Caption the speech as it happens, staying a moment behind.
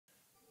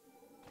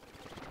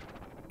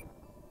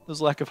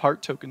Those lack of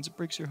heart tokens, it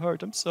breaks your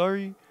heart. I'm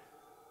sorry.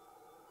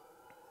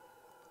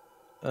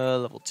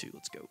 Level 2,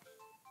 let's go.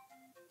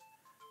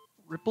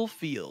 Ripple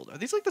Field. Are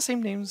these like the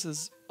same names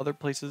as other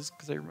places?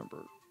 Because I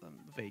remember them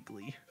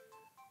vaguely.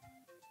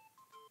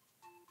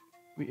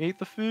 We ate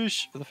the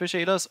fish. Or the fish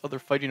ate us. Oh, they're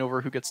fighting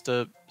over who gets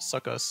to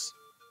suck us.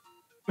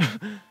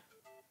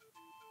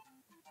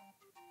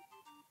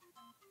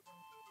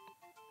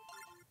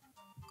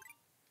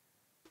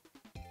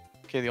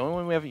 Okay, the only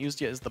one we haven't used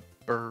yet is the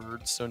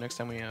bird, so next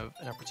time we have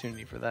an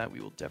opportunity for that,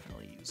 we will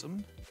definitely use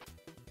them.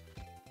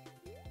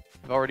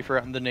 I've already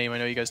forgotten the name, I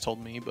know you guys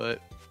told me, but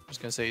I'm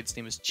just gonna say its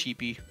name is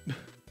Cheapy.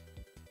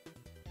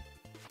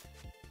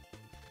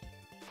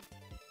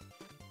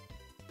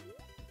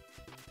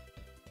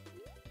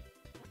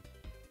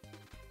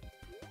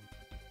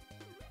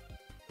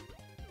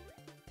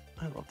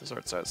 I love this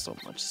art style so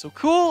much. So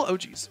cool! Oh,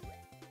 jeez.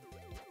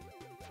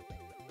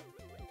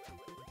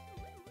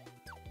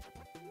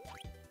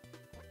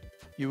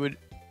 You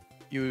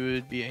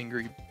would be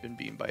angry been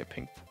beaten by a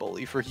pink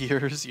bully for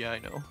years. Yeah, I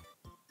know.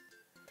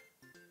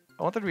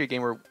 I want there to be a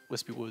game where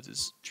Wispy Woods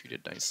is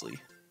treated nicely.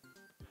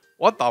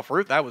 What the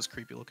fruit? That was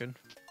creepy looking.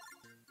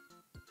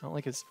 I don't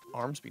like his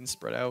arms being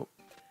spread out.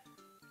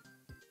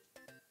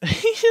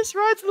 He just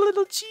rides a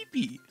little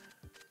cheapy.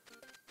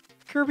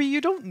 Kirby,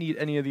 you don't need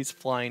any of these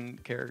flying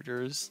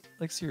characters.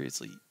 Like,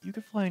 seriously, you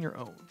could fly on your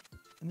own.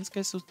 And this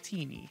guy's so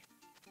teeny.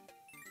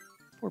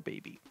 Poor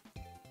baby.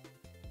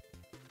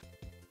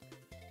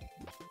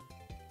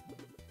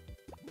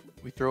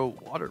 We throw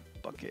a water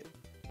bucket.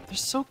 They're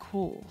so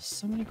cool.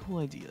 So many cool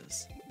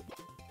ideas.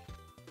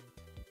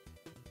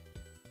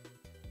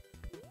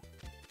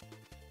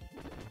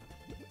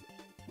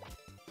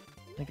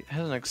 Like, it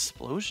has an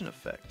explosion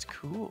effect.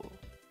 Cool.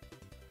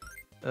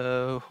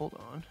 Hold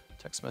on.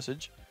 Text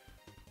message.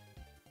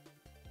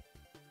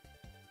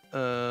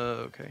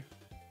 Okay.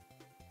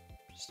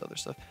 Just other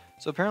stuff.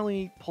 So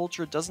apparently,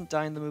 Poltra doesn't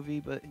die in the movie,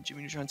 but in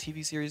Jimmy Neutron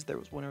TV series, there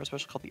was one era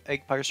special called The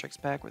Egg Fire Strikes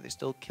Back, where they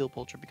still kill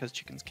Poltra because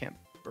chickens can't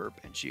burp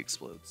and she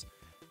explodes.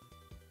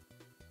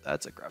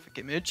 That's a graphic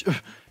image. But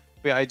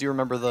yeah, I do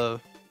remember the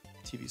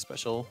TV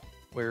special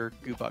where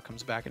Goobot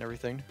comes back and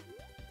everything.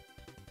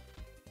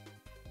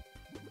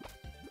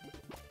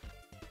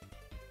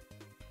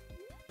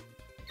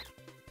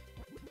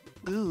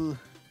 Ooh.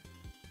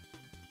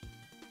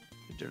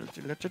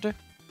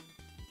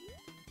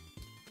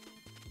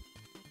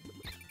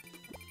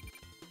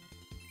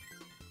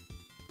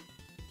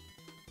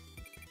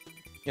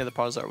 Yeah, the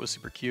pause art was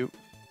super cute.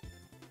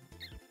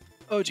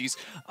 Oh, jeez.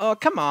 Oh,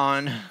 come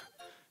on.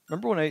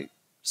 Remember when I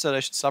said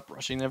I should stop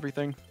rushing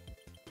everything?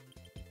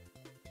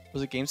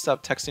 Was it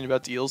GameStop texting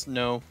about deals?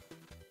 No.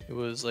 It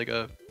was like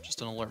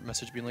just an alert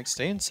message being like,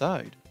 stay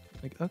inside.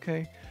 Like,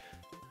 okay.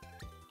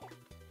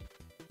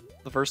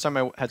 The first time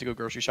I had to go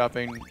grocery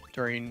shopping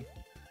during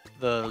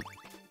the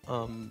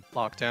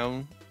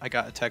lockdown, I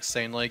got a text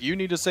saying like, you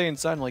need to stay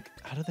inside. I'm like,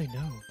 how do they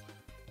know?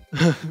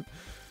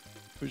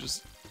 It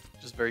was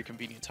just very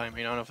convenient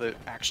timing. I don't know if it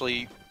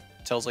actually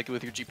tells like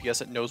with your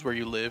GPS it knows where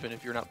you live, and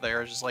if you're not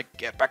there, it's just like,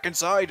 get back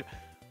inside.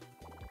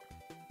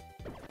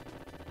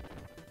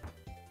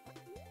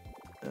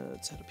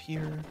 Let's head up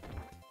here.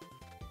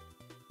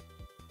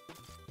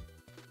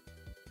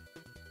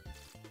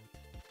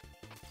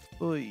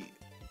 Oi.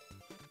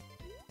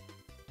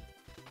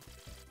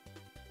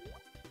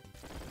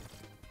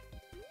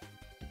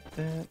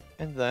 That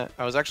and that.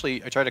 I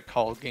tried to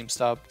call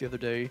GameStop the other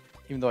day,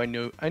 even though I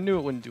knew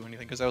it wouldn't do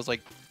anything, because I was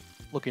like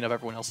looking up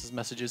everyone else's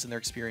messages and their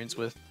experience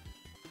with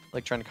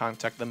like trying to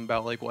contact them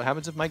about like what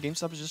happens if my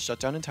GameStop is just shut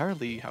down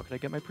entirely? How could I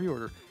get my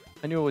pre-order?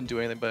 I knew it wouldn't do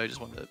anything, but I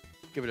just wanted to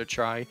give it a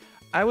try.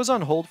 I was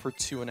on hold for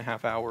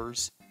 2.5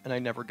 hours and I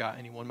never got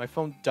anyone. My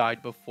phone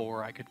died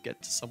before I could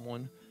get to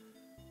someone.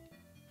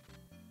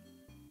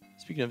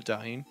 Speaking of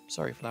dying,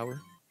 sorry, Flower.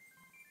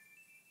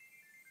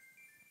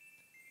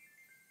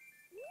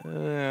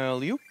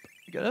 Loop.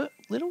 We got a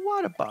little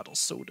water bottle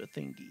soda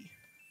thingy.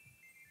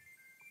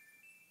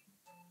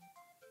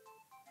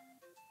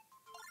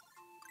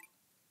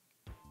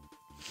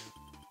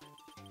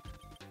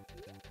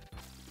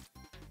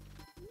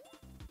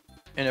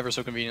 And ever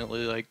so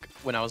conveniently, like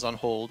when I was on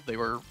hold,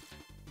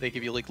 they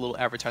give you like little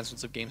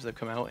advertisements of games that have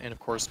come out, and of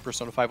course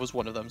Persona 5 was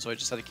one of them, so I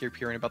just had to keep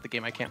hearing about the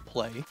game I can't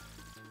play.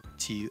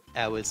 2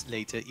 hours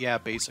later, yeah,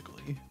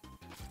 basically.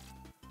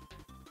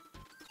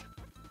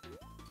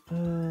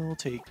 We'll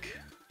take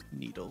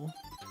Needle.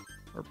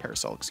 Or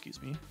Parasol,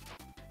 excuse me.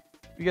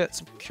 We got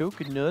some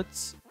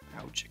coconuts.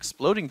 Ouch,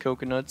 exploding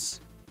coconuts.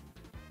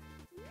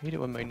 I hate it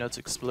when my nuts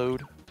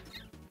explode.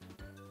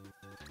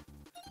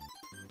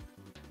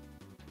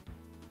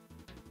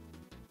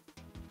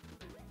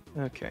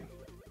 Okay.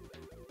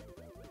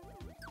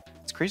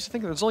 It's crazy to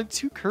think that there's only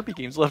 2 Kirby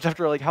games left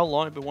after like how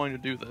long I've been wanting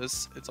to do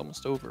this. It's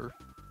almost over.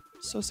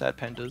 So sad,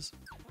 pandas.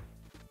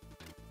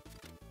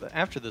 But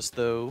after this,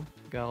 though,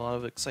 got a lot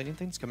of exciting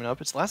things coming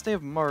up. It's the last day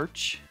of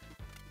March.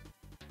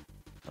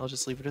 I'll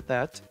just leave it at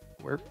that.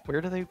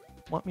 Where do they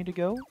want me to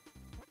go?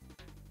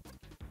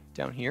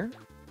 Down here?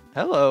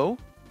 Hello!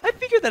 I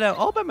figured that out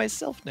all by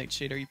myself,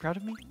 Nightshade. Are you proud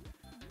of me?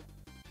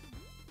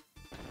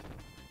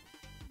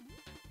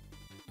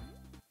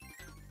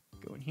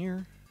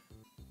 here.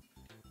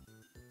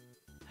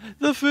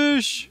 The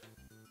fish!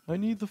 I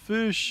need the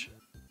fish.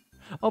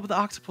 Oh, but the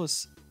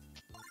octopus.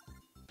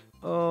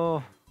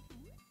 Oh.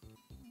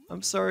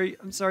 I'm sorry,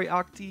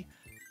 Octi.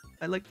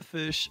 I like the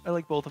fish. I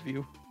like both of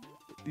you.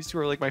 These two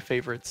are like my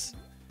favorites.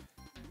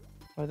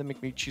 Why do they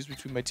make me choose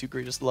between my two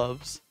greatest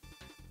loves?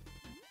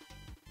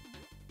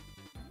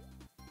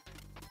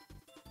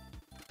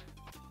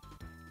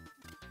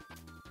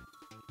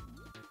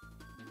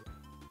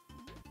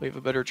 We have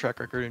a better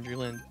track record in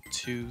Dreamland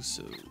 2,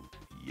 so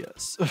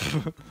yes.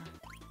 Get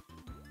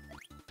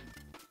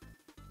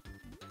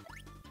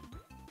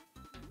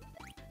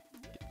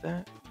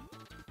that.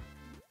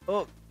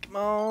 Oh, come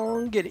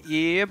on, get it.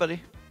 Yeah,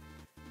 buddy.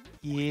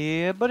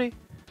 Yeah, buddy.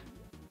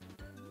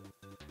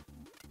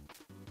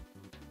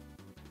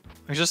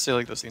 I just say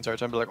like this the entire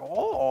time, be like,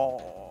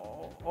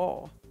 oh,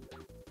 oh.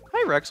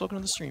 Hi, Rex. Welcome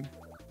to the stream.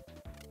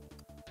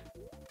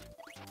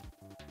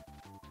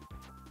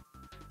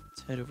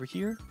 Let's head over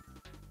here.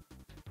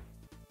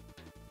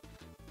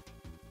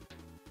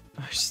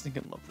 I just think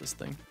I love this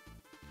thing.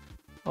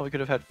 Oh, we could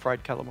have had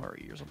fried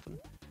calamari or something.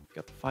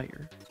 Got the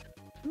fire.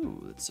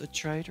 Ooh, it's a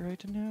try it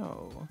right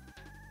now.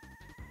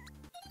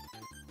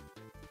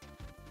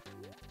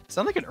 It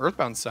sounded like an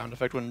Earthbound sound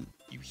effect when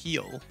you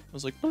heal. It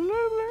was like, blah,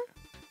 blah,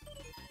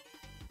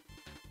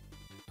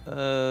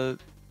 blah.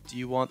 Do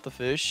you want the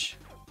fish?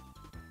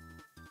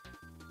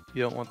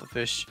 You don't want the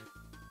fish.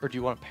 Or do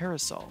you want a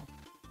parasol?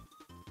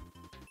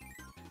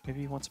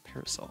 Maybe he wants a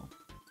parasol.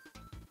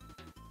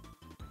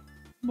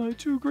 My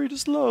two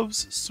greatest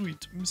loves,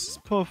 sweet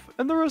Mrs. Puff,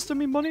 and the rest of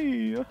me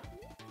money. So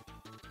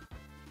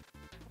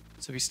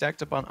if you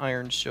stacked up on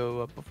iron,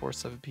 show up before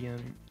 7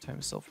 p.m. Time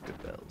to sell for good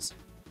bells.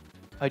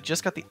 I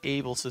just got the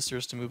Able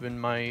sisters to move in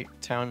my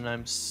town, and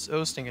I'm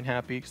so stinking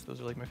happy because those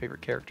are like my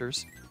favorite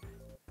characters.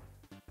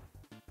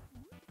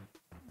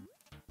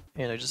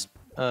 And I just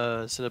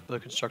set up the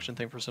construction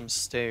thing for some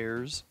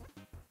stairs.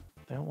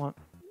 I don't want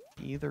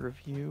either of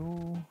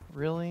you,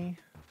 really.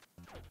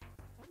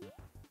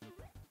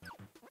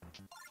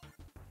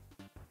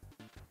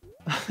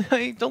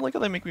 I don't like how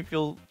they make me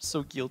feel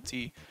so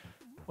guilty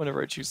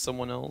whenever I choose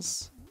someone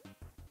else.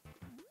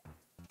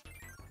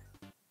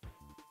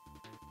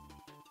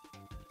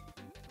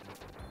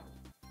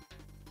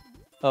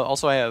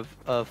 Also, I have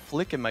a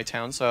Flick in my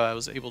town, so I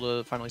was able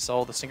to finally sell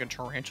all the stinking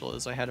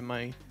tarantulas I had in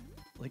my,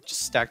 like,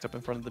 just stacked up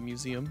in front of the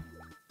museum.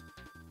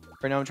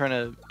 Right now I'm trying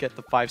to get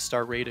the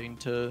 5-star rating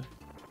to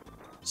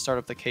start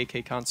up the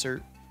KK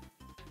concert.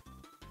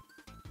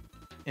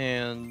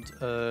 And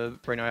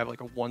right now I have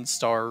like a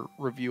 1-star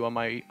review on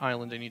my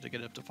island. I need to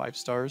get it up to 5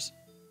 stars.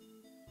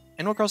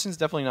 Animal Crossing is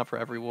definitely not for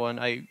everyone.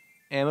 I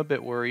am a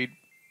bit worried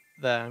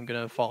that I'm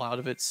gonna fall out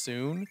of it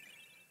soon.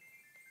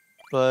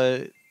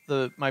 But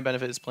my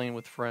benefit is playing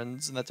with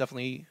friends, and that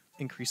definitely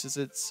increases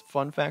its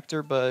fun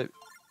factor, but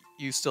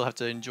you still have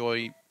to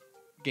enjoy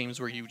games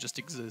where you just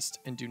exist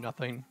and do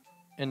nothing.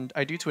 And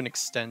I do to an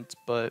extent,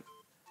 but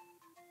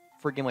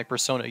for a game like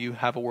Persona, you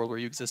have a world where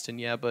you exist in,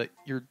 yeah, but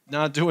you're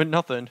not doing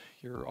nothing.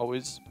 You're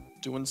always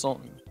doing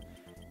something.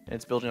 And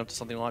it's building up to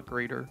something a lot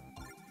greater.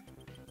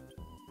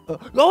 Oh,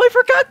 I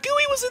forgot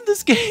Gooey was in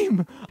this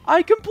game!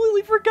 I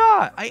completely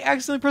forgot! I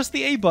accidentally pressed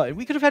the A button.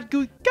 We could have had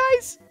Gooey.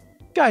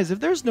 Guys, if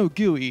there's no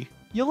Gooey,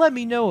 you let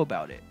me know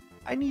about it.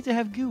 I need to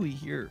have Gooey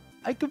here.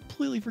 I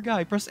completely forgot.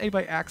 I pressed A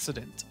by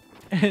accident.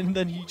 And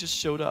then he just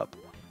showed up.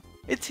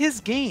 It's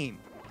his game.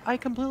 I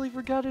completely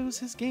forgot it was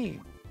his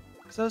game.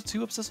 Because I was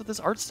too obsessed with this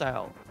art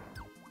style.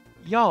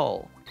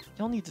 Y'all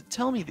need to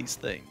tell me these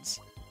things.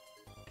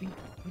 We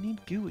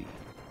need Gooey.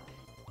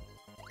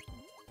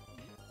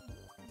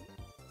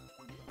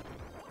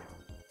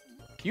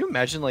 Can you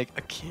imagine, like,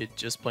 a kid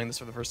just playing this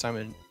for the first time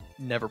and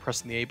never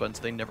pressing the A button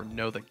so they never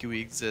know that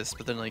Gooey exists,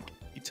 but then, like,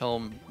 you tell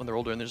them when they're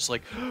older and they're just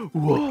like,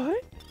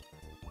 what?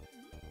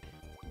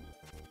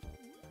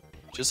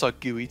 Just saw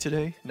Gooey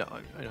today? No,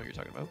 I know what you're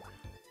talking about.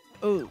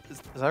 Oh,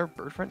 is that our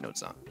bird friend? No,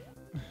 it's not.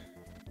 It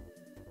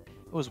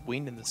was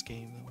Wayne in this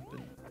game. That would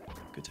have been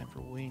a good time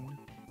for Wayne.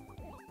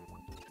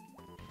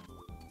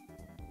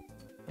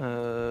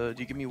 Do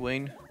you give me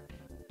Wayne?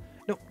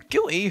 No,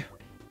 Gooey!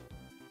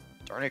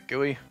 Darn it,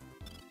 Gooey.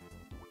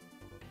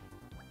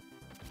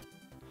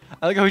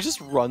 I like how he just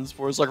runs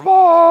for us like,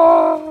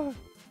 ah!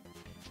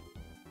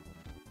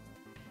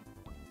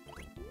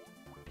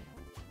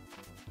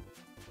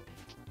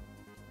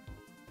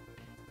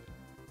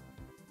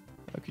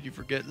 How could you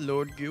forget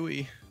Lord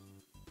Gooey?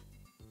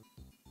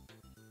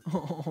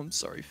 Oh, I'm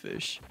sorry,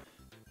 fish.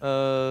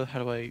 How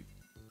do I...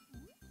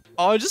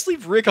 Oh, just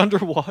leave Rick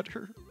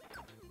underwater.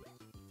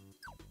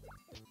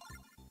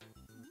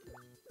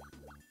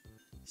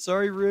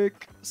 Sorry,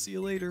 Rick. See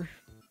you later.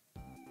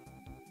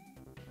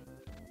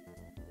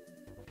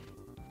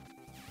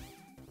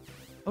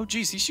 Oh,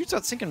 geez, he shoots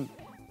out sinking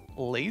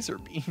laser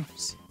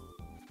beams.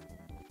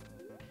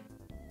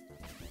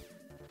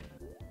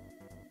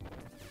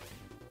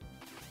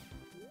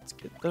 Let's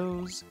get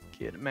those.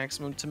 Get a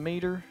maximum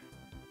tomato.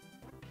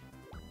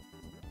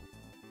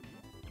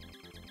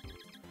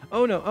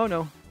 Oh no, oh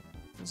no.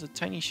 There's a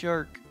tiny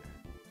shark.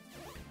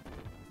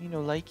 You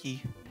know,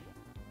 likey.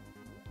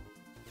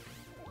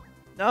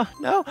 No,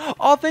 no!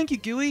 Oh, thank you,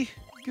 Gooey!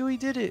 Gooey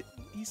did it!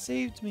 He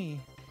saved me!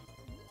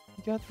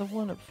 He got the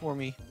 1-up for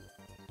me.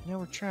 Now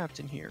we're trapped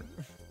in here.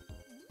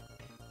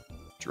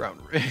 Drown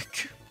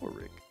Rick. Poor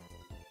Rick.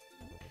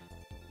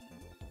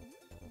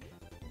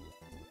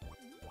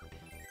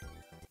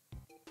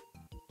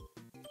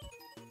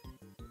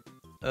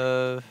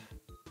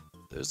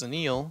 There's an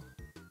eel.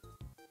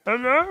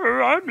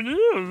 Hello, I'm an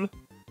eel!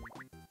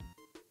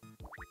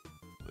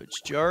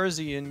 Which jar is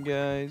he in,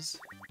 guys?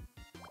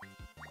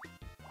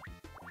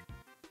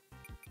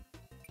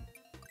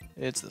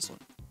 It's this one.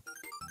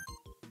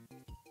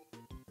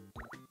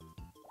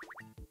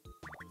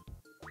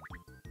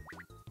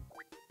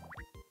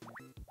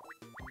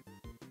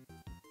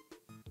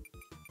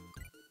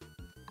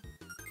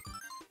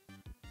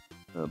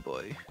 Oh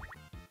boy.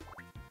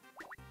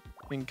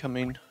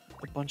 Incoming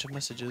a bunch of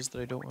messages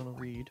that I don't want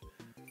to read.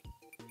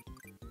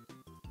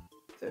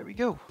 There we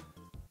go.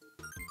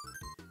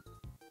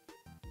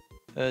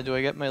 Do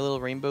I get my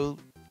little rainbow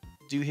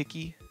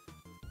doohickey?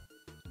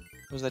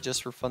 Or was that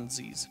just for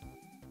funsies?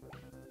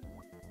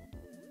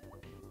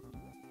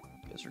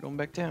 Guess we're going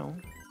back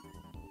down.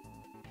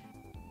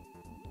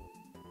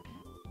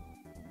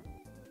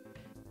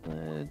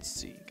 Let's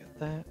see, got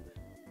that.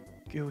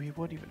 Gooey,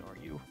 what even are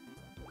you?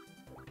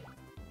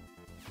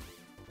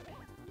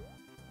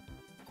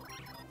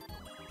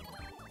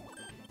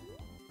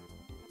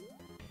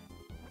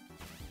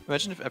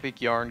 Imagine if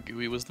Epic Yarn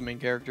Gooey was the main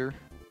character.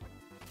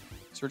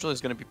 So originally it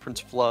was going to be Prince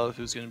Fluff,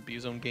 who's going to be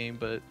his own game,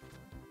 but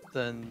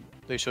then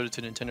they showed it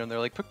to Nintendo and they're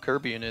like, put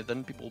Kirby in it,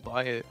 then people will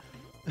buy it.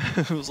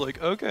 It was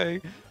like,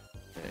 okay.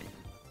 And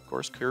of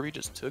course, Kirby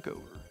just took over.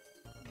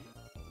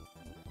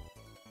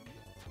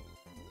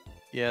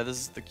 Yeah, this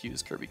is the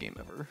cutest Kirby game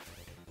ever.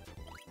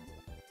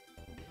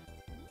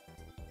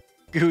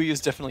 Gooey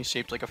is definitely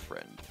shaped like a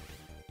friend.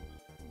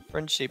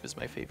 Friend shape is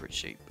my favorite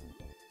shape.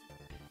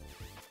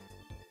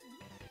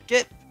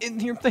 Get in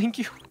here, thank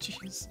you.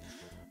 Jeez.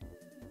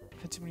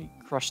 I've had too many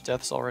crush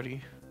deaths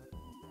already.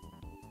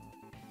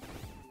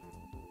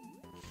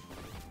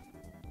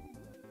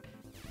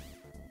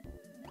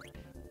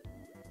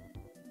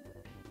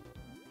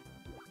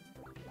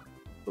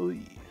 Oy.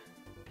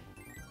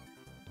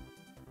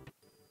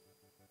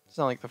 It's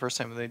not like the first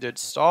time they did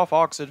Star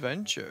Fox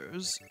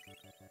Adventures.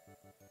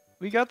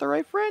 We got the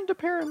right friend,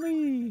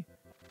 apparently.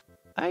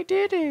 I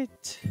did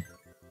it.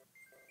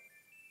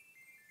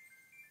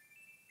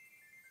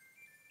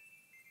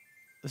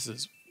 This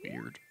is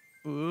weird.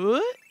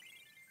 What?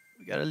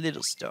 We got a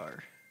little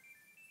star.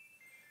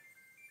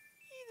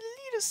 A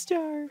little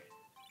star.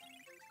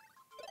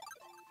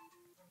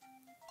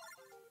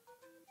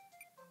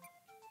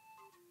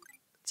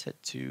 Let's head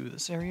to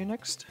this area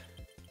next.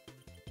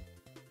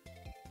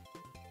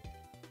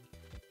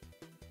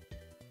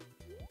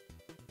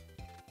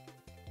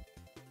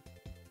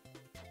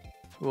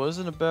 It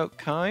wasn't about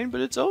Kine,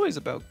 but it's always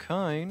about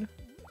Kine.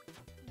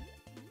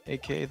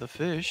 AKA the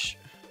fish.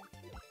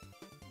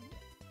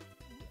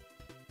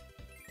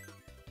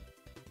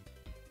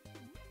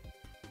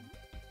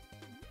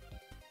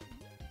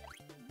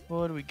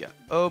 What do we got?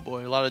 Oh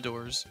boy, a lot of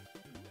doors.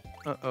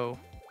 Uh-oh.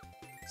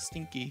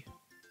 Stinky.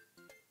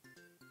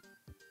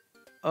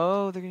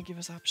 Oh, they're gonna give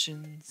us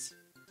options.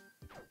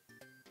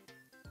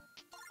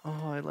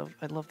 Oh, I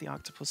love the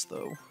octopus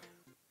though.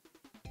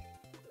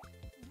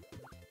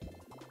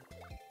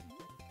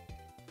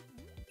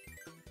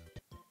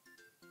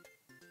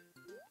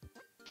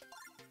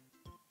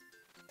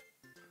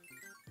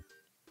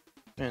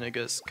 And I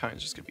guess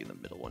Kine's just gonna be in the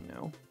middle one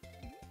now.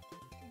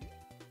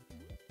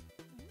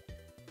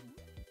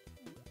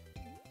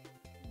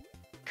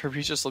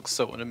 Kirby just looks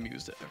so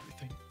unamused at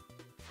everything.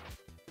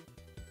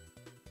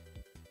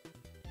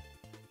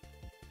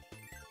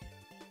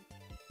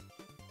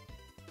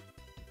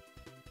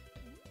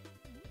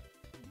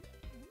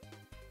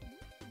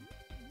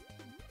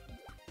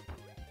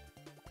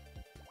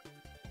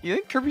 You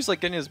think Kirby's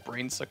like getting his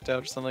brain sucked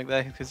out or something like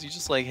that? Because he's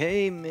just like,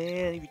 hey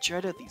man, have you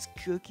tried out these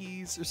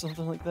cookies or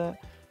something like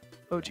that?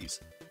 Oh jeez.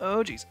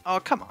 Oh jeez. Oh,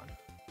 come on.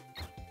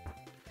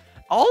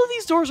 All of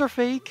these doors are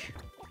fake.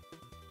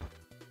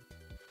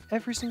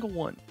 Every single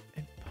one.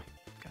 And,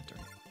 God darn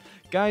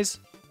it. Guys,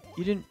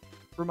 you didn't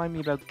remind me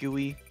about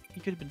Gooey. He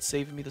could have been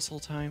saving me this whole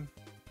time.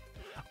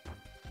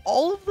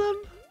 All of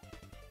them?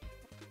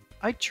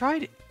 I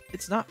tried it.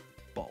 It's not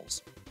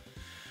balls.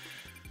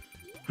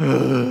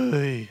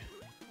 Hey.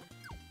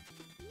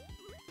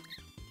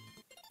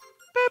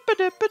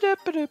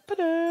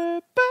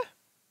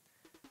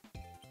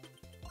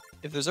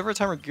 If there's ever a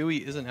time where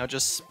Gooey isn't out,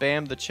 just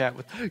spam the chat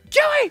with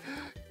Gooey!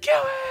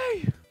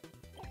 Gooey!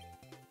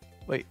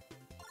 Wait,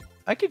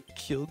 I could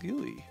kill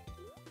Gooey.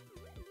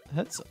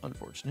 That's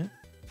unfortunate.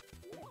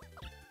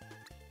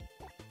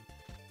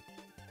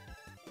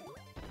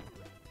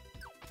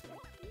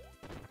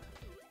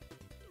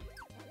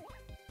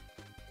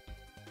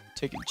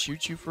 Taking Choo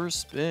Choo for a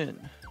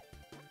spin.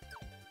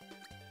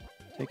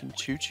 Taking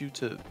Choo Choo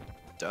to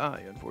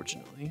die,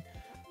 unfortunately.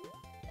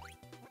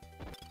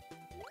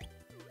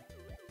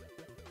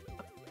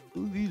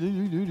 Ooh. We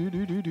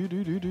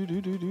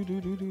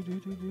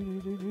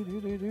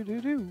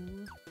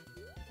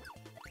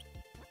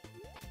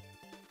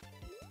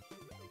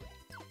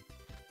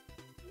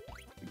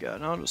got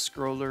an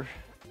auto-scroller.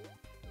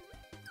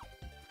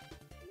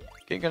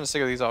 Getting kind of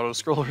sick of these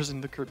auto-scrollers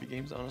in the Kirby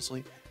games,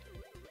 honestly.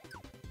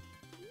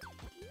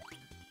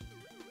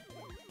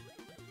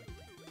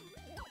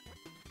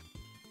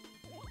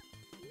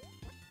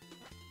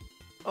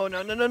 Oh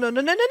no no no no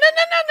no no no no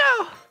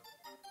no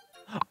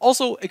no!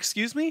 Also,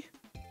 excuse me?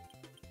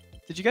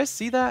 Did you guys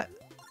see that?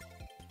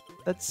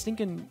 That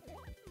stinking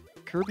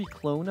Kirby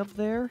clone up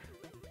there?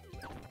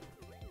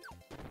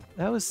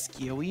 That was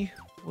scary.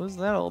 What was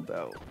that all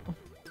about?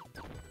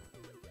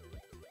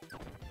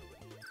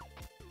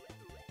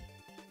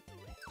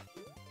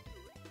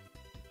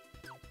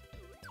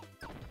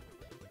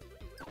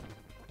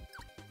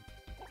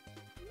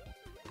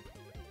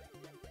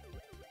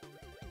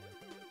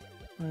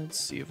 Let's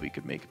see if we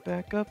could make it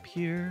back up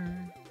here.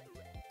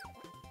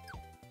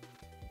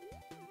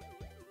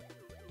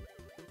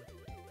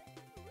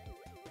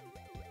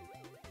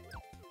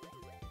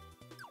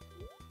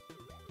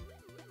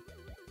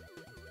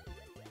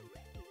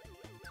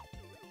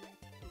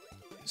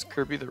 Is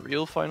Kirby the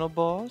real final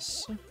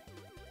boss?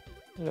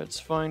 Let's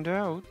find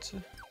out.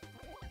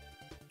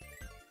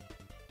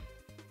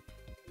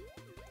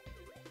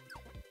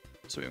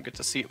 So we don't get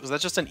to see it. Was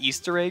that just an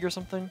Easter egg or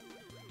something?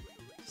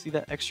 See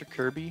that extra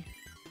Kirby?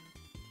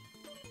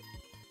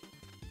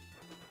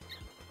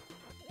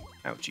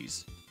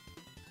 Ouchies.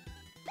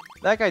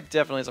 That guy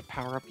definitely has a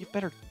power-up. You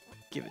better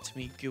give it to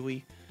me,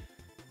 Gooey.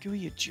 Gooey,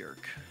 you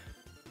jerk.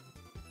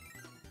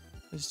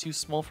 It's too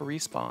small for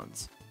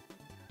respawns.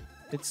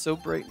 It's so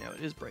bright now.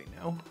 It is bright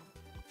now.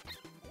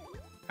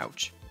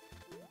 Ouch.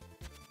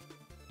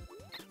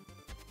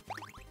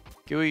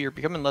 Gooey, you're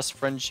becoming less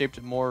friend-shaped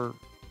and more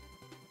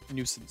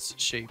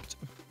nuisance-shaped.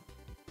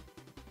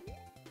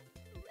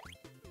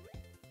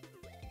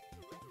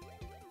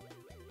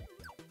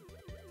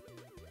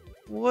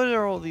 What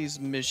are all these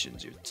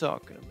missions you're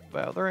talking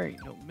about? There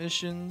ain't no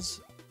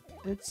missions.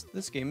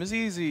 This game is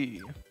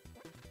easy.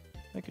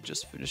 I could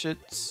just finish it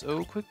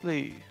so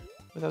quickly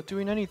without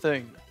doing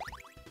anything.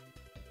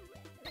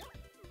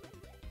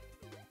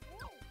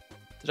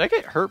 Did I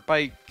get hurt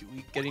by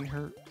Gooey getting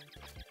hurt?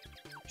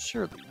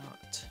 Surely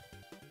not.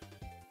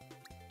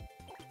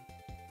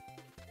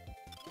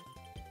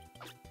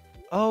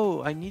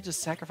 Oh, I need to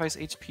sacrifice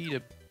HP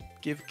to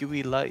give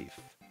Gooey life.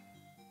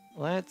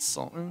 Well, that's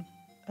something.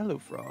 Hello,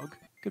 Frog.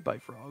 Goodbye,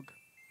 Frog.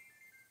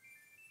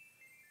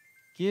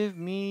 Give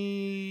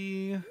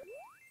me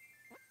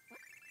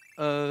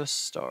a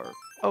star.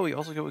 Oh, we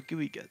also get what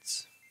Gooey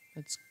gets.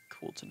 That's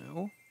cool to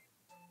know.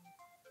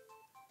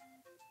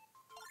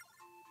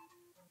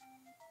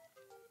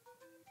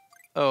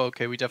 Oh,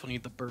 okay, we definitely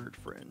need the bird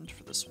friend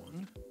for this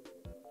one.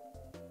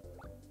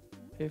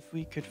 If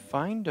we could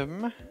find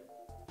him.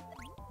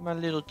 My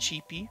little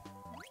cheepy.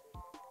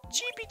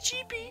 Cheepy,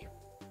 cheepy!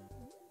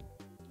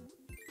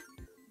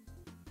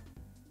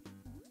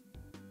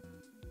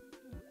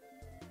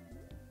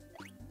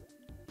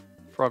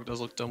 Frog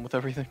does look dumb with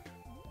everything.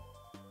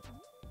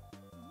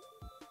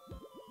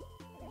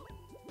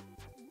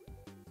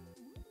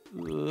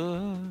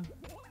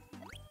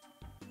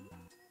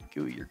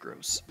 Gooey, you're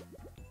gross.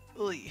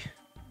 Oy.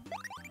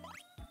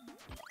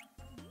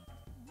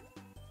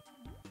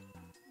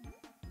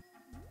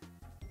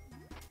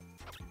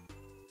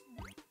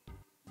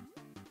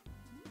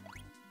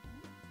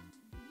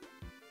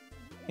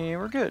 And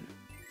we're good.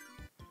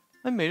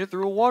 I made it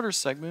through a water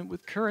segment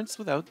with currents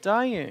without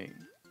dying.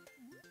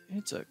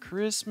 It's a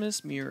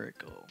Christmas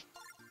miracle.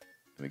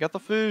 And we got the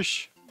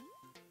fish.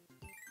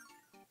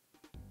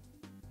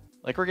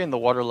 Like we're getting the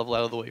water level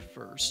out of the way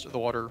first. Or the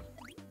water,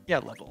 yeah,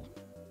 level.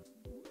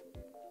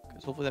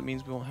 Because hopefully that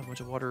means we won't have a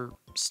bunch of water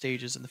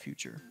stages in the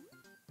future.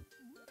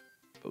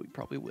 But we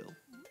probably will.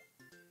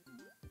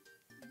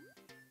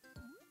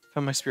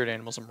 Found my spirit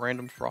animal, some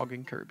random frog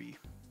and Kirby.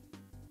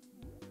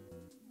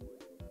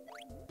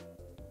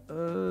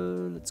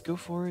 Let's go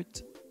for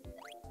it.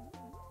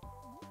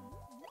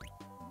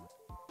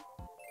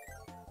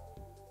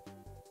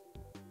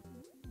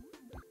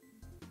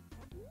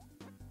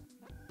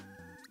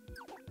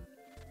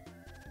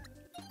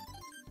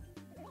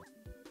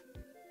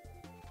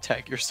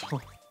 Tag your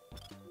soul.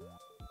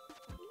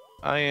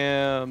 I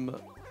am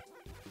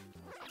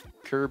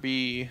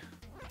Kirby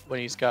when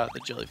he's got the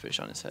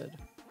jellyfish on his head.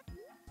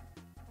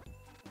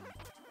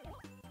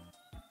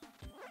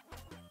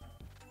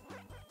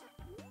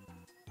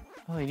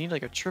 Oh, I need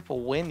like a triple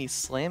whammy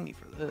slammy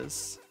for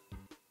this.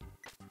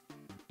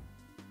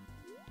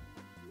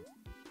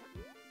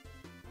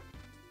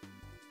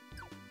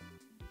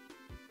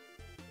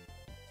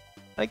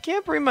 I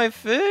can't bring my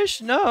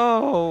fish?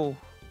 No!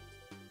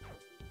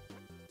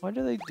 Why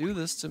do they do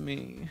this to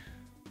me?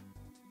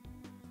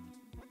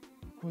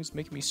 Always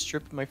making me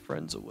strip my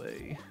friends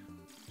away.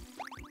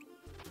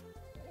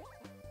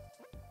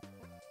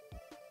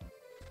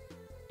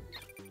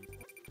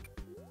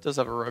 Does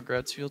have a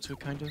Rugrats feel to it,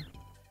 kinda.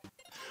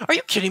 Are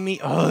you kidding me?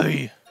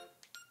 Oy!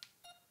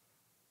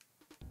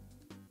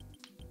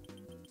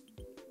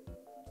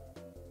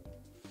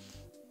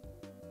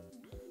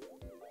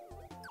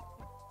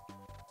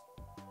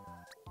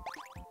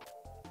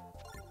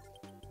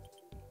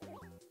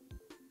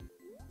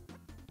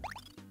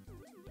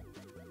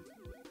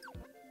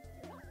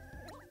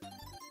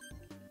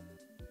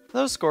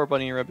 Hello, Score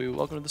Bunny and Rebu.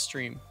 Welcome to the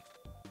stream.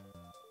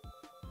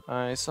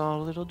 I saw a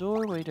little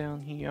doorway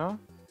down here,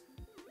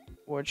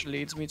 which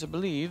leads me to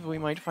believe we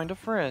might find a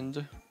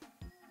friend.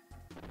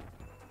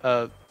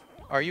 Are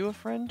you a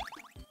friend?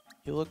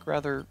 You look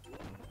rather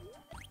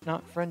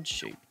not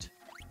friend-shaped.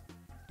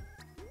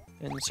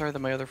 And sorry that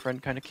my other friend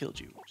kind of killed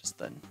you just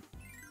then.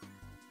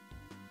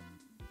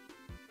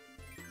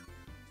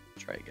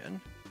 Try again.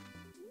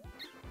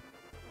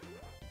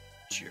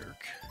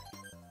 Jerk.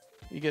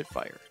 You get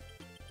fire.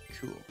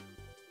 Cool.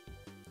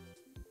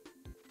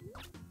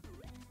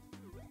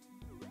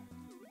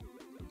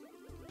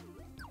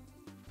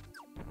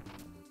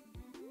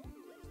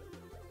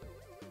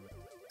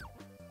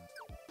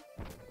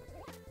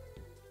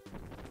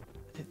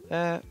 Hit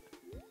that.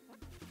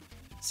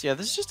 So yeah,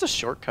 this is just a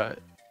shortcut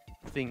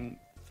thingy.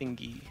 I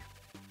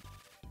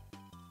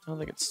don't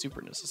think it's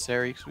super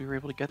necessary because we were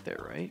able to get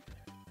there, right?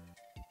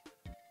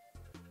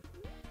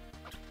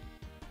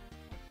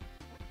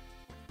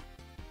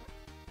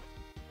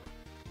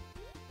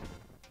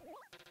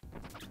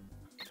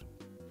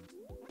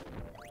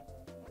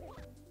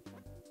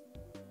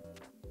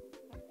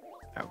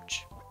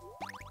 Ouch.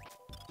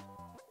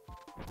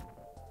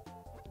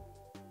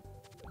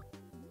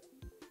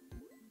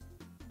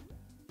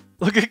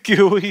 Look at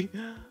Gooey!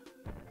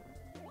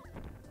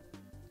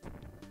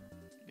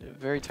 Get a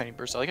very tiny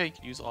burst. I like how you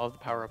can use all of the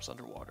power-ups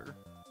underwater.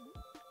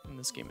 In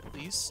this game, at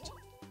least.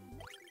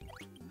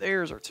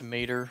 There's our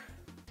tomato.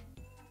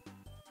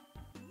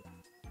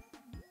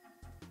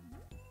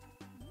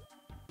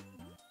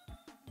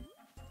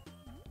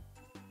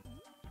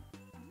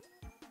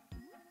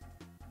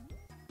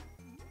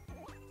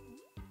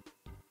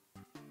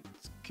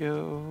 Let's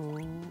go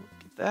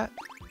get that.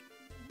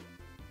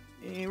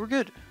 And we're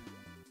good.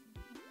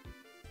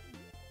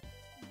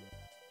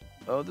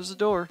 Oh, there's a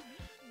door.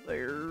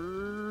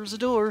 There's a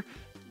door.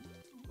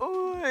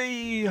 Oh,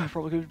 I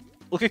probably could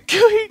look at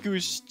Gooey.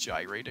 Gooey's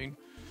gyrating.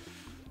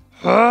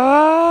 It's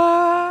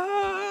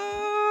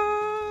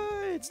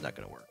not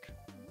gonna work.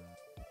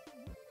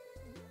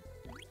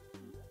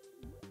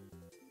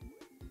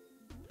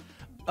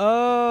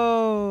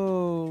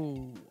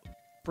 Oh,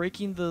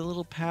 breaking the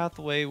little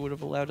pathway would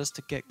have allowed us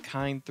to get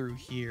Kind through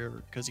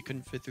here because he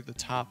couldn't fit through the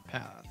top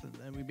path, and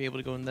then we'd be able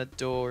to go in that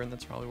door, and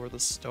that's probably where the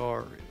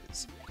star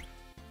is.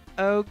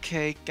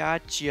 Okay,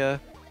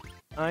 gotcha.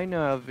 I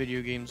know how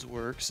video games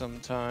work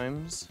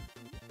sometimes.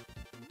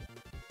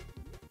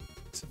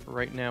 Except for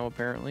right now,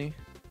 apparently.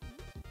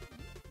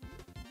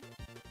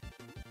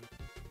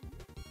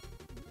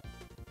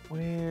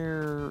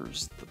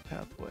 Where's the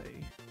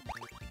pathway?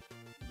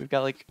 We've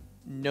got, like,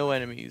 no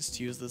enemies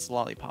to use this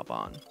lollipop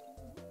on.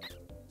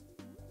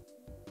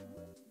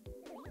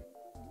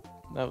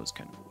 That was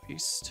kind of a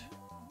waste.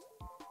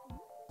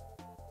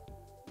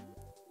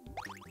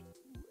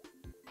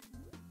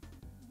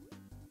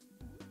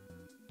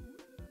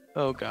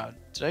 Oh god,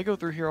 did I go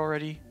through here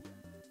already?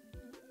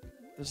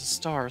 There's a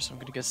star, so I'm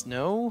gonna guess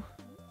no.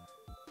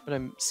 But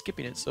I'm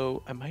skipping it,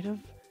 so I might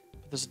have.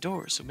 But there's a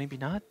door, so maybe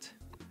not.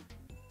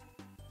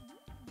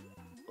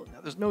 Well, now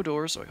there's no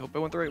door, so I hope I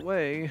went the right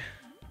way.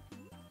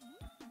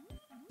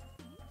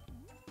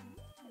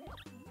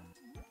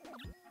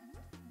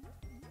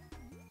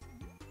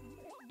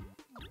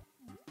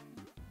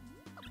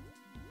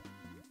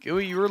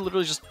 Gooey, you were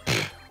literally just.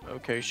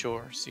 Okay,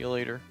 sure. See you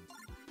later.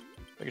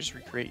 I can just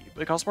recreate you,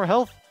 but it costs more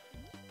health.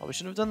 Probably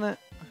shouldn't have done that.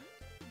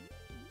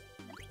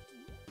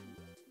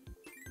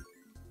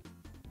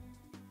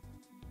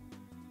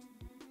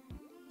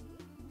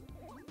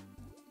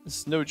 This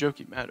is no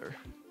jokey matter.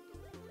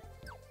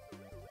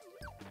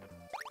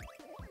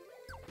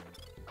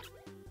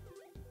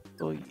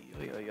 Oy,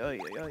 oy, oy, oy,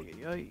 oy, oy,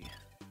 oy.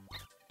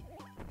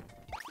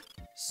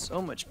 So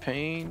much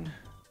pain.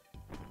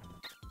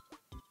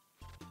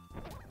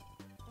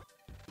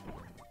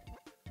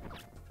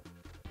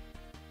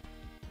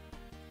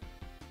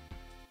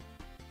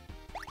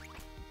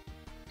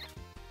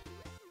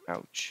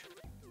 Ouch.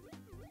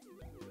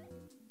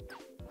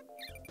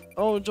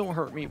 Oh, don't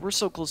hurt me. We're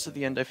so close to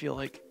the end, I feel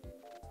like.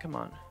 Come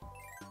on.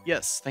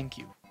 Yes, thank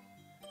you.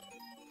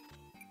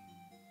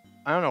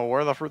 I don't know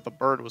where the fruit the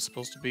bird was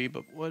supposed to be,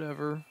 but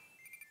whatever.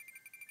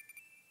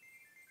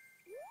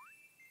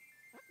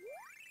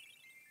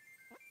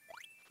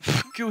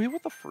 Gooey,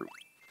 what the fruit?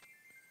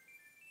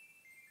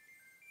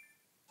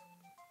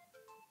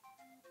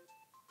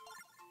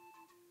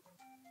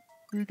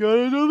 We got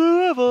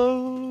another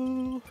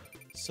level!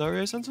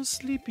 Sorry I sound so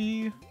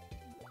sleepy.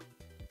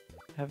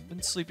 Haven't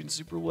been sleeping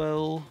super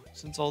well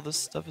since all this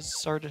stuff has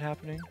started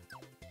happening.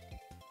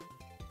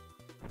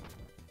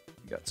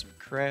 We got some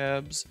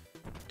crabs.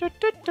 Ooh,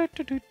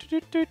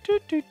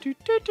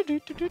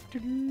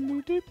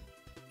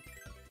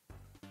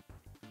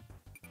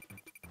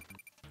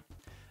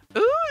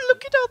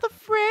 look at all the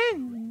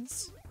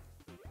friends!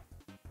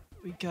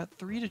 We got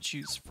 3 to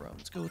choose from.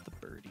 Let's go with the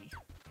birdie.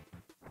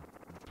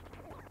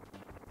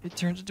 It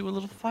turns into a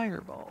little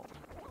fireball.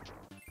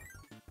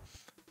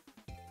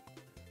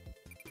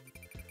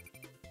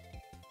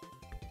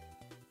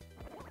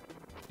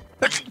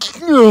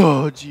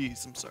 Oh,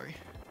 jeez, I'm sorry.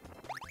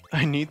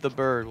 I need the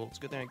bird. Well, it's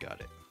a good thing I got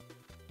it.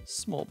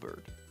 Small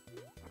bird.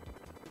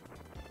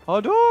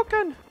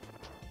 Hadouken!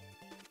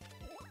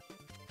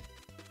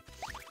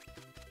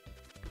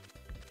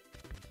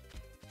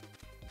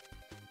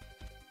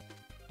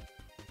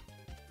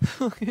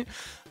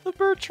 The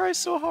bird tries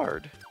so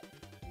hard.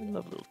 I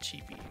love a little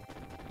cheepy.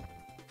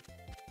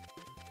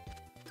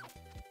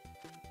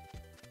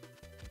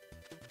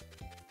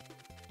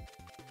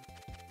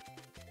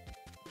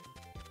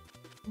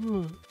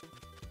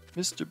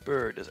 Mr.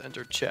 Bird has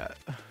entered chat.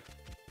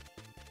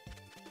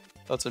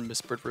 Thought it said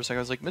Miss Bird for a second.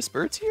 I was like, Miss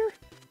Bird's here?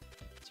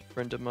 It's a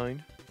friend of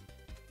mine.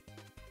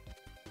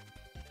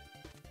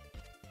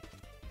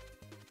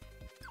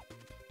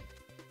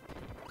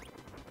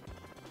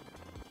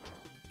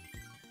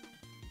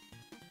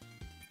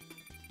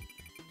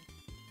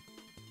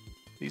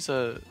 These,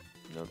 no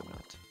they're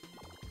not.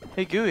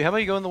 Hey Gooey, how about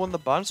you go in the one at the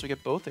bottom so we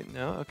get both in?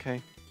 No?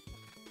 Okay.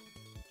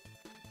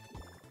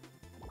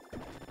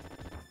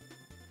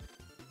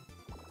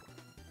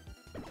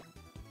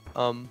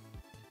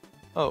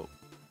 Oh.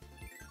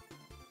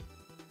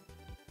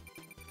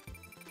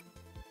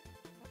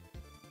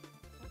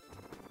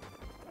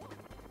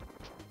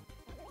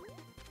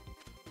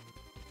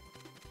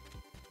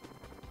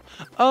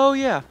 Oh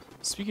yeah,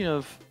 speaking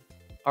of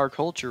our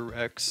culture,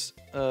 Rex,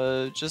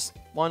 just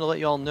wanted to let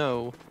y'all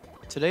know,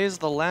 today is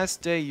the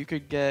last day you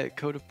could get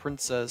Code of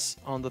Princess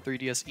on the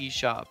 3DS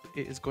eShop.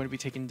 It is going to be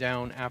taken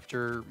down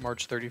after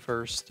March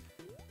 31st.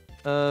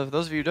 For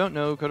those of you who don't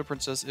know, Code of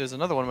Princess is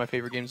another one of my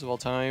favorite games of all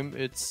time.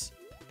 It's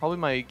probably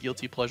my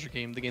guilty pleasure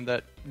game, the game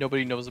that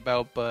nobody knows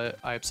about, but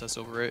I obsess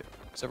over it,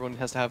 because everyone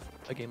has to have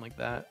a game like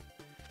that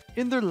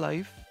in their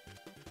life.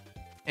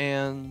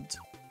 And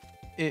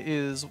it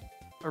is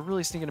a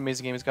really stinking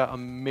amazing game. It's got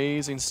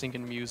amazing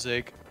stinking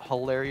music,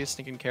 hilarious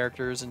stinking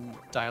characters and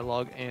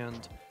dialogue,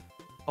 and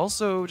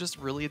also just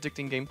really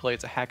addicting gameplay.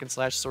 It's a hack and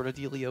slash sort of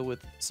dealio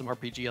with some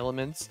RPG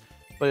elements,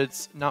 but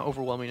it's not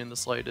overwhelming in the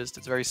slightest.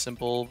 It's very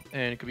simple,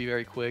 and it could be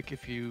very quick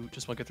if you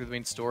just want to get through the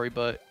main story,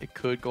 but it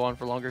could go on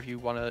for longer if you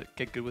want to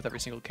get good with every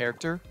single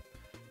character.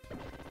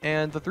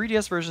 And the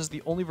 3DS version is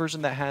the only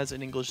version that has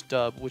an English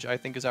dub, which I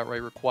think is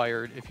outright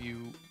required if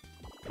you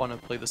want to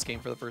play this game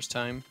for the first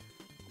time,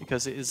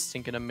 because it is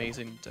stinking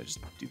amazing to just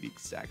do the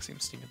exact same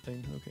stinking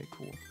thing. Okay,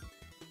 cool.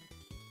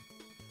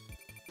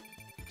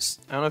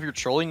 I don't know if you're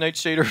trolling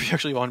Nightshade or if you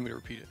actually wanted me to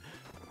repeat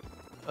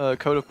it.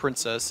 Code of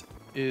Princess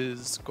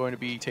is going to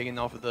be taken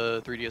off of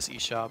the 3DS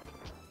eShop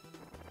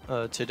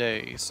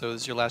today, so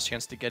this is your last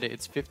chance to get it.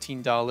 It's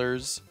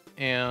 $15,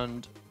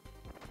 and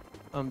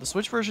the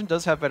Switch version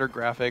does have better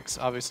graphics,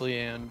 obviously,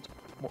 and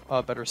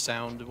better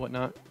sound and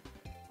whatnot.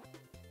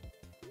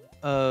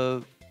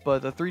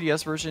 But the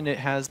 3DS version, it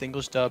has the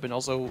English dub, and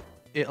also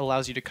it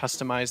allows you to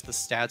customize the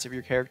stats of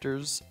your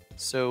characters.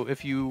 So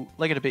if you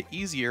like it a bit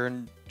easier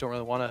and don't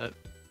really want to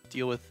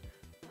deal with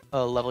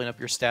leveling up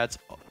your stats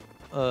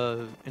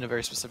in a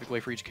very specific way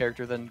for each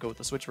character, then go with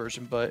the Switch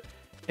version. But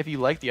if you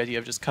like the idea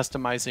of just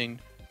customizing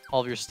all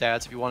of your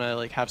stats, if you want to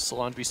like have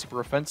Solange be super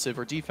offensive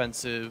or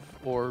defensive,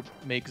 or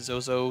make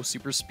Zozo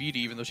super speedy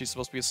even though she's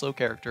supposed to be a slow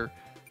character,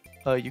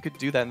 you could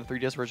do that in the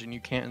 3DS version.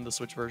 You can't in the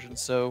Switch version.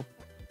 So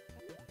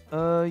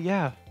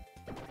yeah,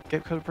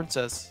 get Code of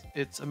Princess.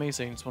 It's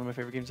amazing. It's one of my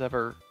favorite games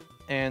ever,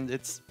 and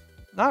it's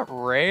not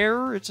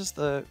rare. It's just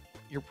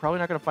you're probably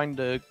not gonna find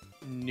a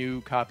new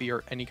copy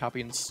or any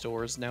copy in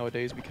stores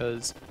nowadays,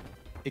 because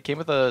it came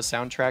with a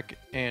soundtrack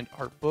and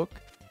art book.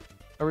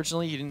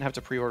 Originally, you didn't have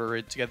to pre-order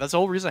it to get. That's the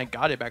whole reason I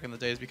got it back in the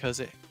day, is because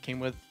it came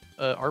with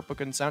an art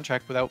book and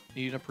soundtrack without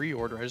needing a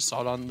pre-order. I just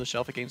saw it on the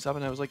shelf at GameStop,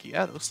 and I was like,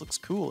 yeah, this looks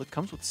cool. It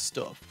comes with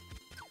stuff.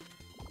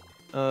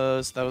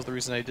 So that was the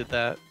reason I did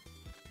that.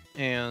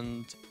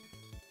 And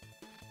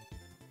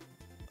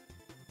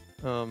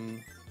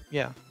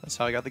yeah, that's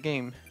how I got the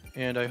game,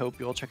 and I hope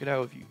you all check it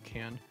out if you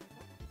can.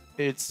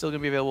 It's still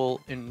gonna be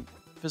available in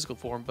physical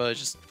form, but it's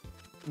just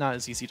not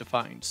as easy to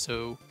find,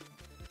 so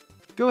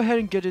go ahead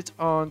and get it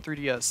on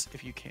 3DS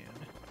if you can,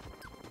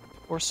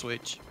 or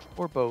Switch,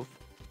 or both.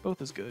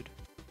 Both is good.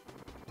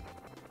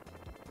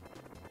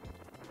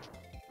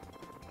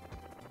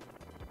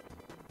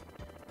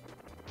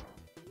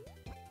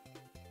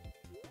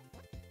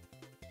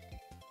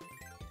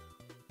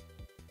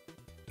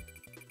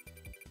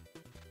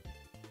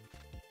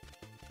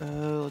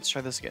 Let's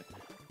try this again.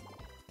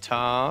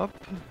 Top.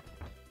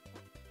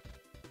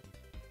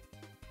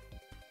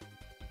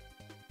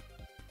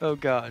 Oh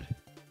god.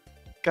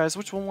 Guys,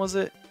 which one was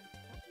it?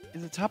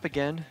 Is it top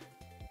again?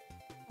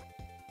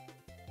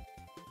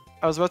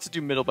 I was about to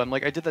do middle, but I'm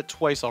like, I did that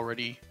twice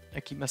already. I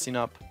keep messing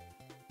up.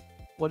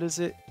 What is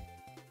it?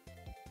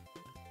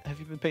 Have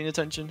you been paying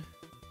attention?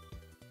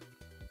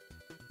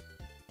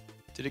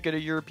 Did it get a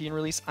European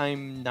release?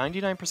 I'm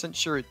 99%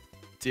 sure it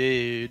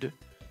did.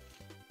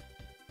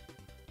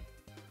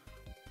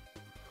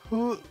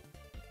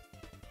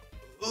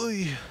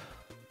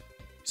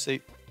 Say,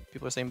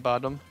 people are saying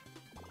bottom.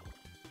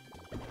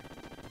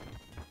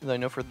 And I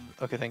know for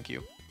okay, thank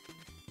you.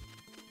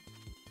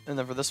 And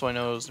then for this one, I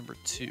know it was number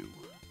 2.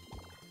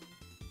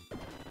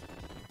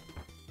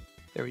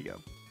 There we go.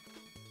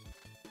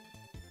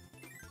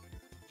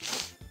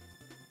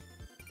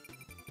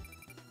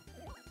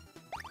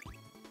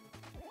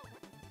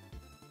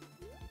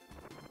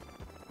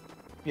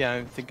 Yeah,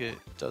 I think it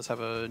does have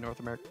a North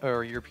American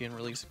or European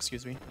release,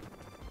 excuse me.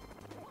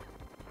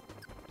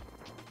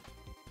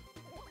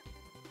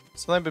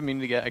 So I've been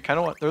meaning to get. I kind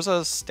of want. There's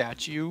a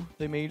statue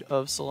they made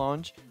of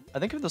Solange. I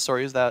think of the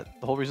story is that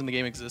the whole reason the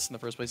game exists in the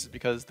first place is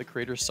because the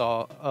creator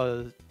saw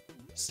a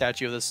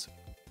statue of this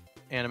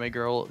anime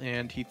girl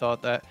and he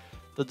thought that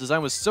the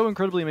design was so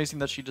incredibly amazing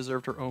that she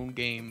deserved her own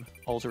game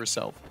all to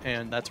herself,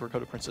 and that's where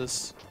Code of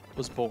Princess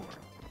was born.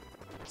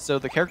 So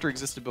the character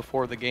existed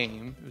before the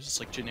game. It was just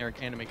like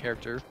generic anime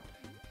character,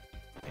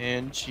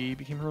 and she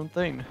became her own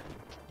thing.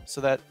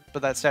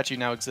 But that statue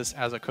now exists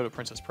as a Code of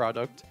Princess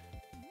product.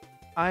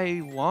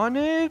 I want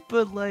it,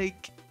 but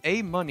like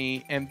A,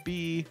 money, and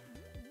B,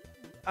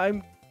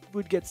 I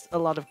would get a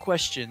lot of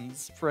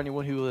questions for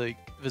anyone who like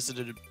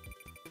visited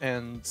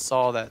and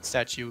saw that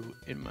statue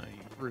in my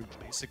room,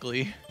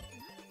 basically.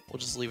 We'll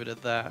just leave it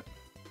at that.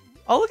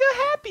 Oh, look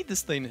how happy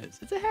this thing is.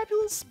 It's a happy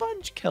little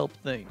sponge kelp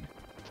thing.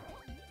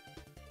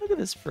 Look at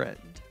this friend.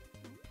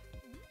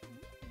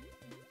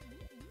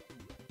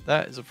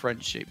 That is a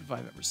friend shape if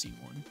I've ever seen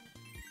one.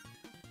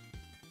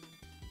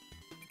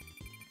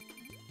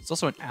 It's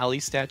also an alley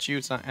statue.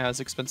 It's not as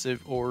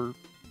expensive or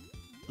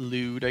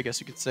lewd, I guess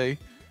you could say.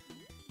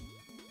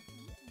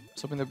 I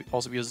was hoping there'd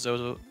also be a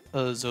Zozo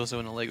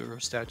and a Lego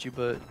statue,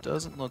 but it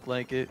doesn't look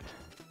like it.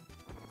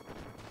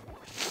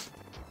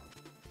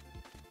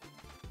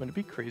 Wouldn't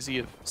it be crazy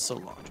if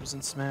Solange was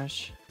in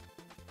Smash?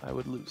 I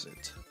would lose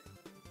it.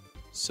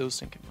 So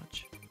stinking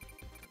much.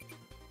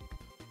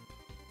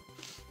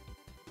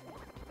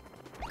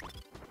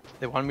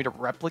 They wanted me to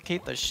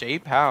replicate the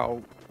shape?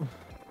 How?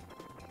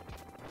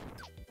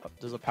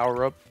 Does a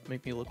power-up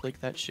make me look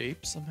like that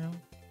shape somehow?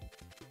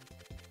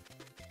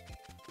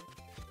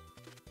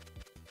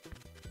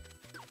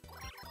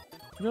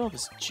 Look at all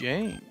this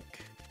jank.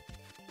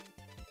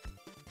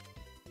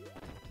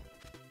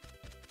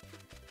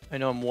 I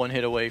know I'm one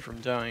hit away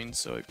from dying,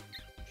 so I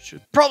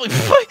should probably... He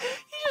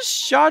just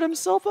shot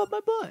himself up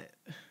my butt.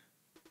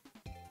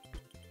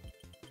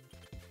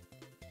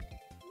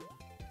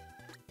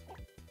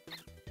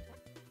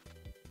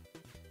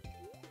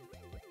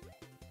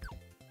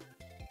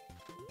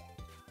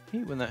 I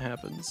hate when that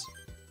happens.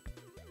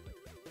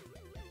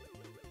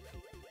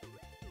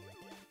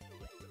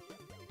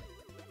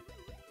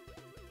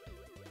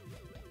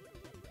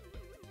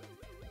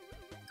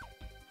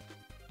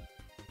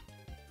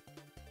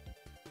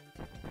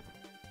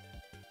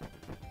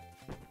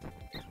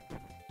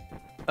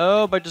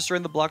 Oh, by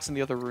destroying the blocks in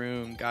the other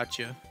room.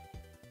 Gotcha.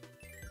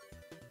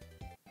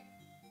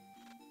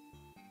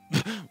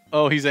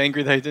 Oh, he's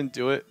angry that I didn't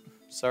do it.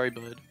 Sorry,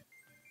 bud.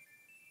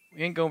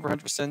 We ain't going for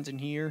 100% in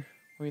here.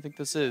 What do you think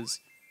this is?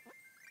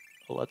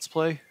 A Let's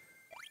Play?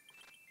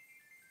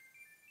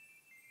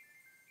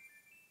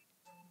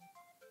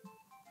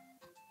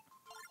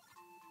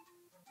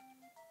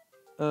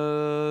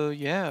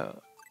 Yeah.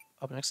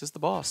 Up next is the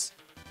boss.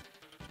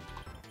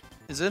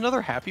 Is it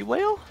another Happy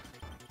Whale?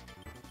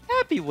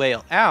 Happy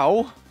Whale!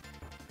 Ow!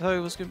 I thought I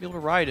was gonna be able to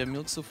ride him. He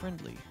looks so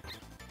friendly.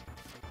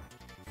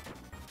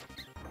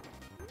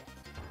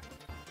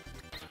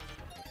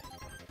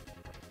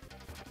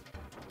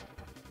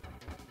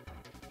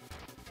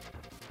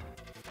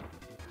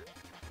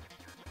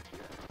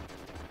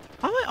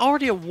 How am I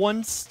already at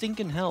one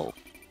stinking health?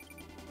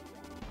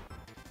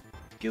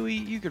 Gooey,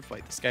 you could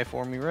fight this guy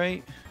for me,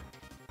 right?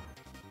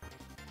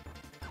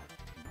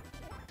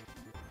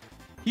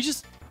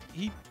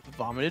 He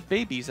vomited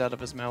babies out of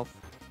his mouth.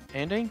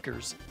 And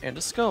anchors. And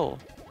a skull.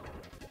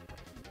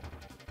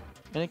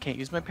 And I can't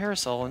use my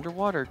parasol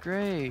underwater.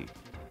 Great.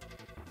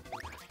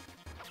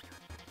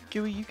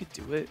 Gooey, you could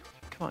do it.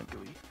 Come on,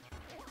 Gooey.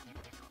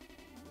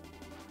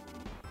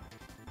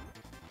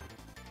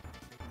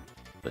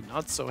 The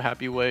not so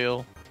happy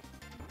whale.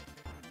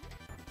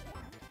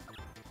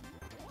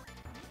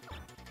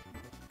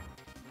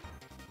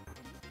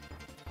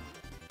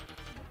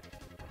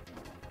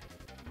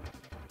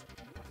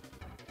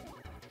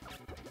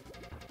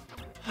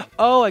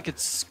 Oh, I could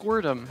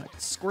squirt him. I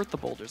could squirt the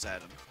boulders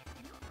at him.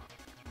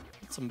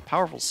 That's some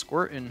powerful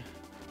squirting.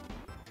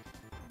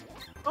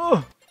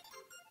 Oh!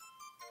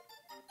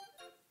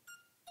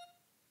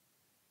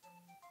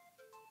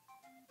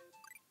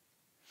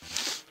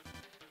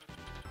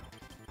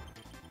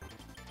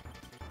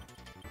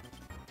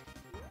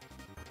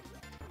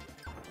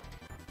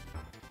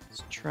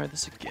 Let's try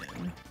this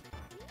again.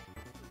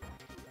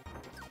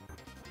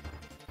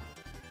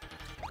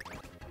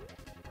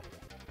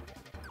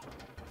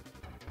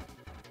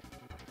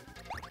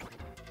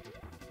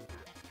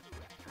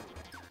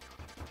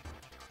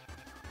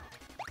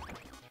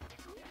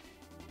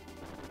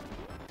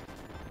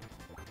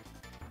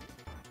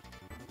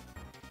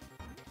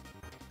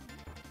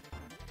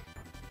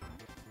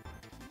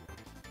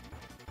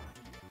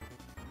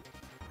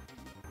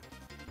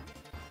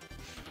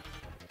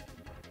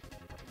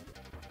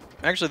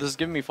 Actually, this is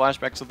giving me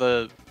flashbacks to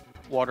the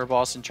water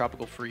boss in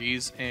Tropical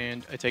Freeze,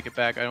 and I take it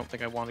back. I don't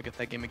think I want to get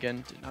that game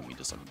again. Did not mean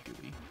to summon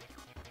Gooey.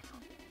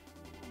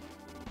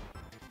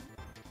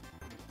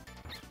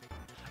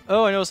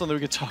 Oh, I know something we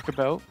could talk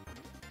about.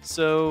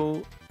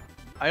 So,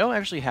 I don't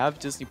actually have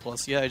Disney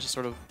Plus yet. I just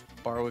sort of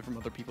borrow it from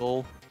other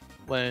people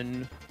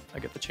when I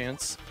get the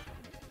chance.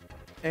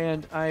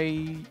 And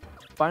I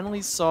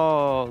finally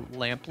saw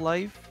Lamp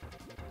Life,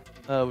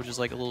 which is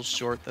like a little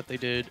short that they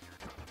did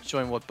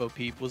showing what Bo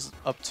Peep was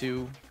up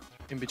to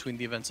in between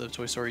the events of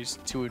Toy Stories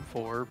 2 and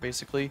 4,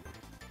 basically.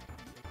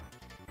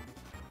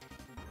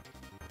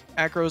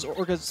 Acros,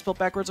 or spelled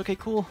backwards, okay,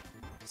 cool.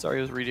 Sorry,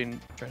 I was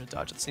reading, trying to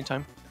dodge at the same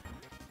time.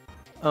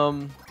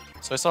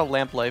 So I saw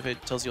Lamp Life, it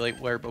tells you like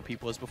where Bo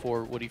Peep was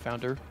before Woody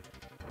found her.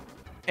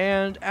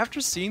 And after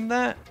seeing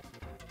that,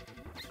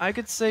 I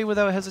could say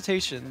without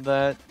hesitation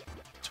that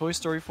Toy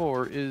Story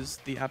 4 is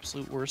the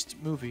absolute worst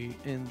movie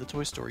in the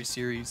Toy Story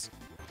series.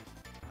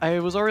 I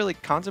was already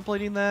like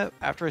contemplating that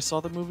after I saw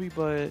the movie,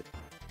 but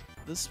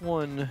this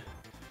one...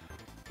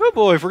 Oh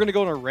boy, if we're gonna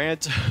go on a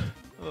rant...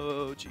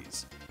 Oh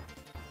jeez.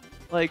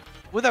 Like,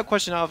 without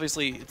question,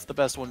 obviously, it's the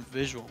best one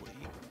visually,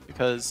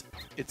 because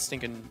it's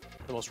stinking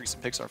the most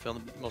recent Pixar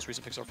film. The most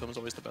recent Pixar film is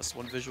always the best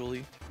one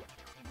visually.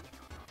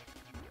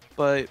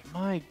 But,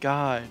 my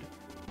god.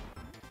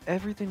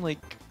 Everything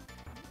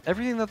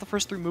that the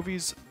first 3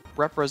 movies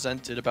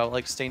represented about,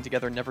 like, staying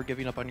together, never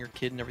giving up on your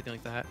kid and everything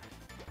like that,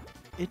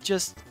 it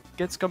just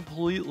gets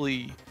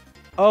completely...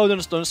 Oh, no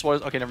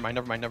spoilers. Okay, never mind.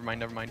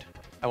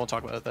 I won't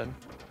talk about it then.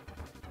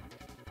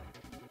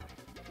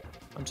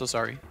 I'm so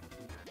sorry.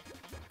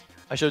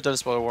 I should have done a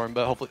spoiler warning,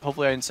 but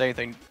hopefully I didn't say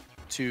anything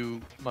too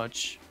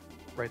much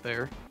right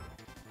there.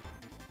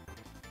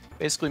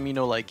 Basically, me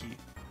no likey.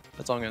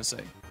 That's all I'm gonna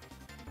say.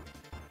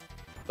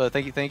 But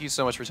thank you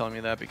so much for telling me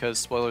that, because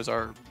spoilers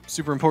are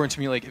super important to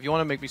me. Like, if you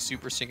want to make me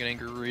super stinking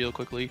angry real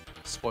quickly,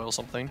 spoil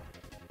something.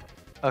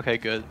 Okay,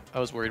 good. I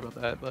was worried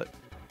about that, but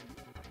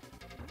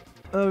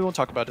we won't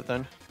talk about it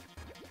then.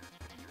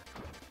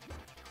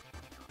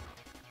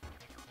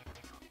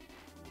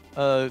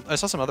 I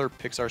saw some other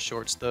Pixar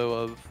shorts though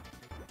of.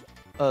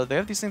 They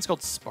have these things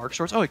called Spark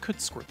Shorts. Oh, I could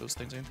squirt those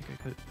things. I didn't think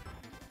I could.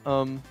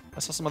 I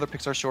saw some other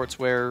Pixar shorts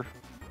where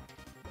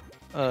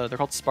they're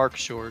called Spark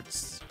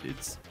Shorts.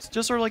 It's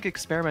just sort of like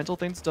experimental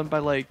things done by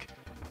like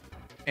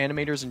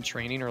animators in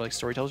training or like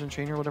storytellers in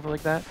training or whatever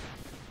like that.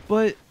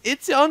 But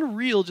it's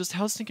unreal just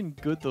how stinking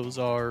good those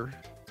are.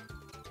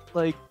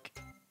 Like,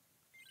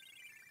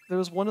 there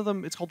was one of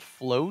them, it's called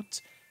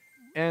Float,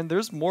 and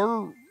there's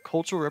more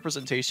cultural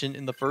representation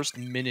in the first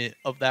minute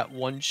of that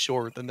one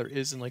short than there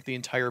is in like the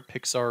entire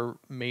Pixar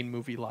main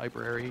movie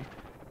library,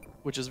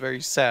 which is very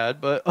sad,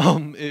 but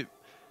it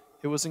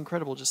was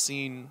incredible just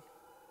seeing.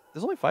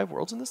 There's only 5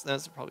 worlds in this.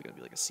 That's probably gonna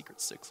be like a secret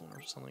 6th one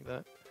or something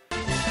like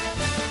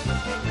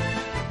that.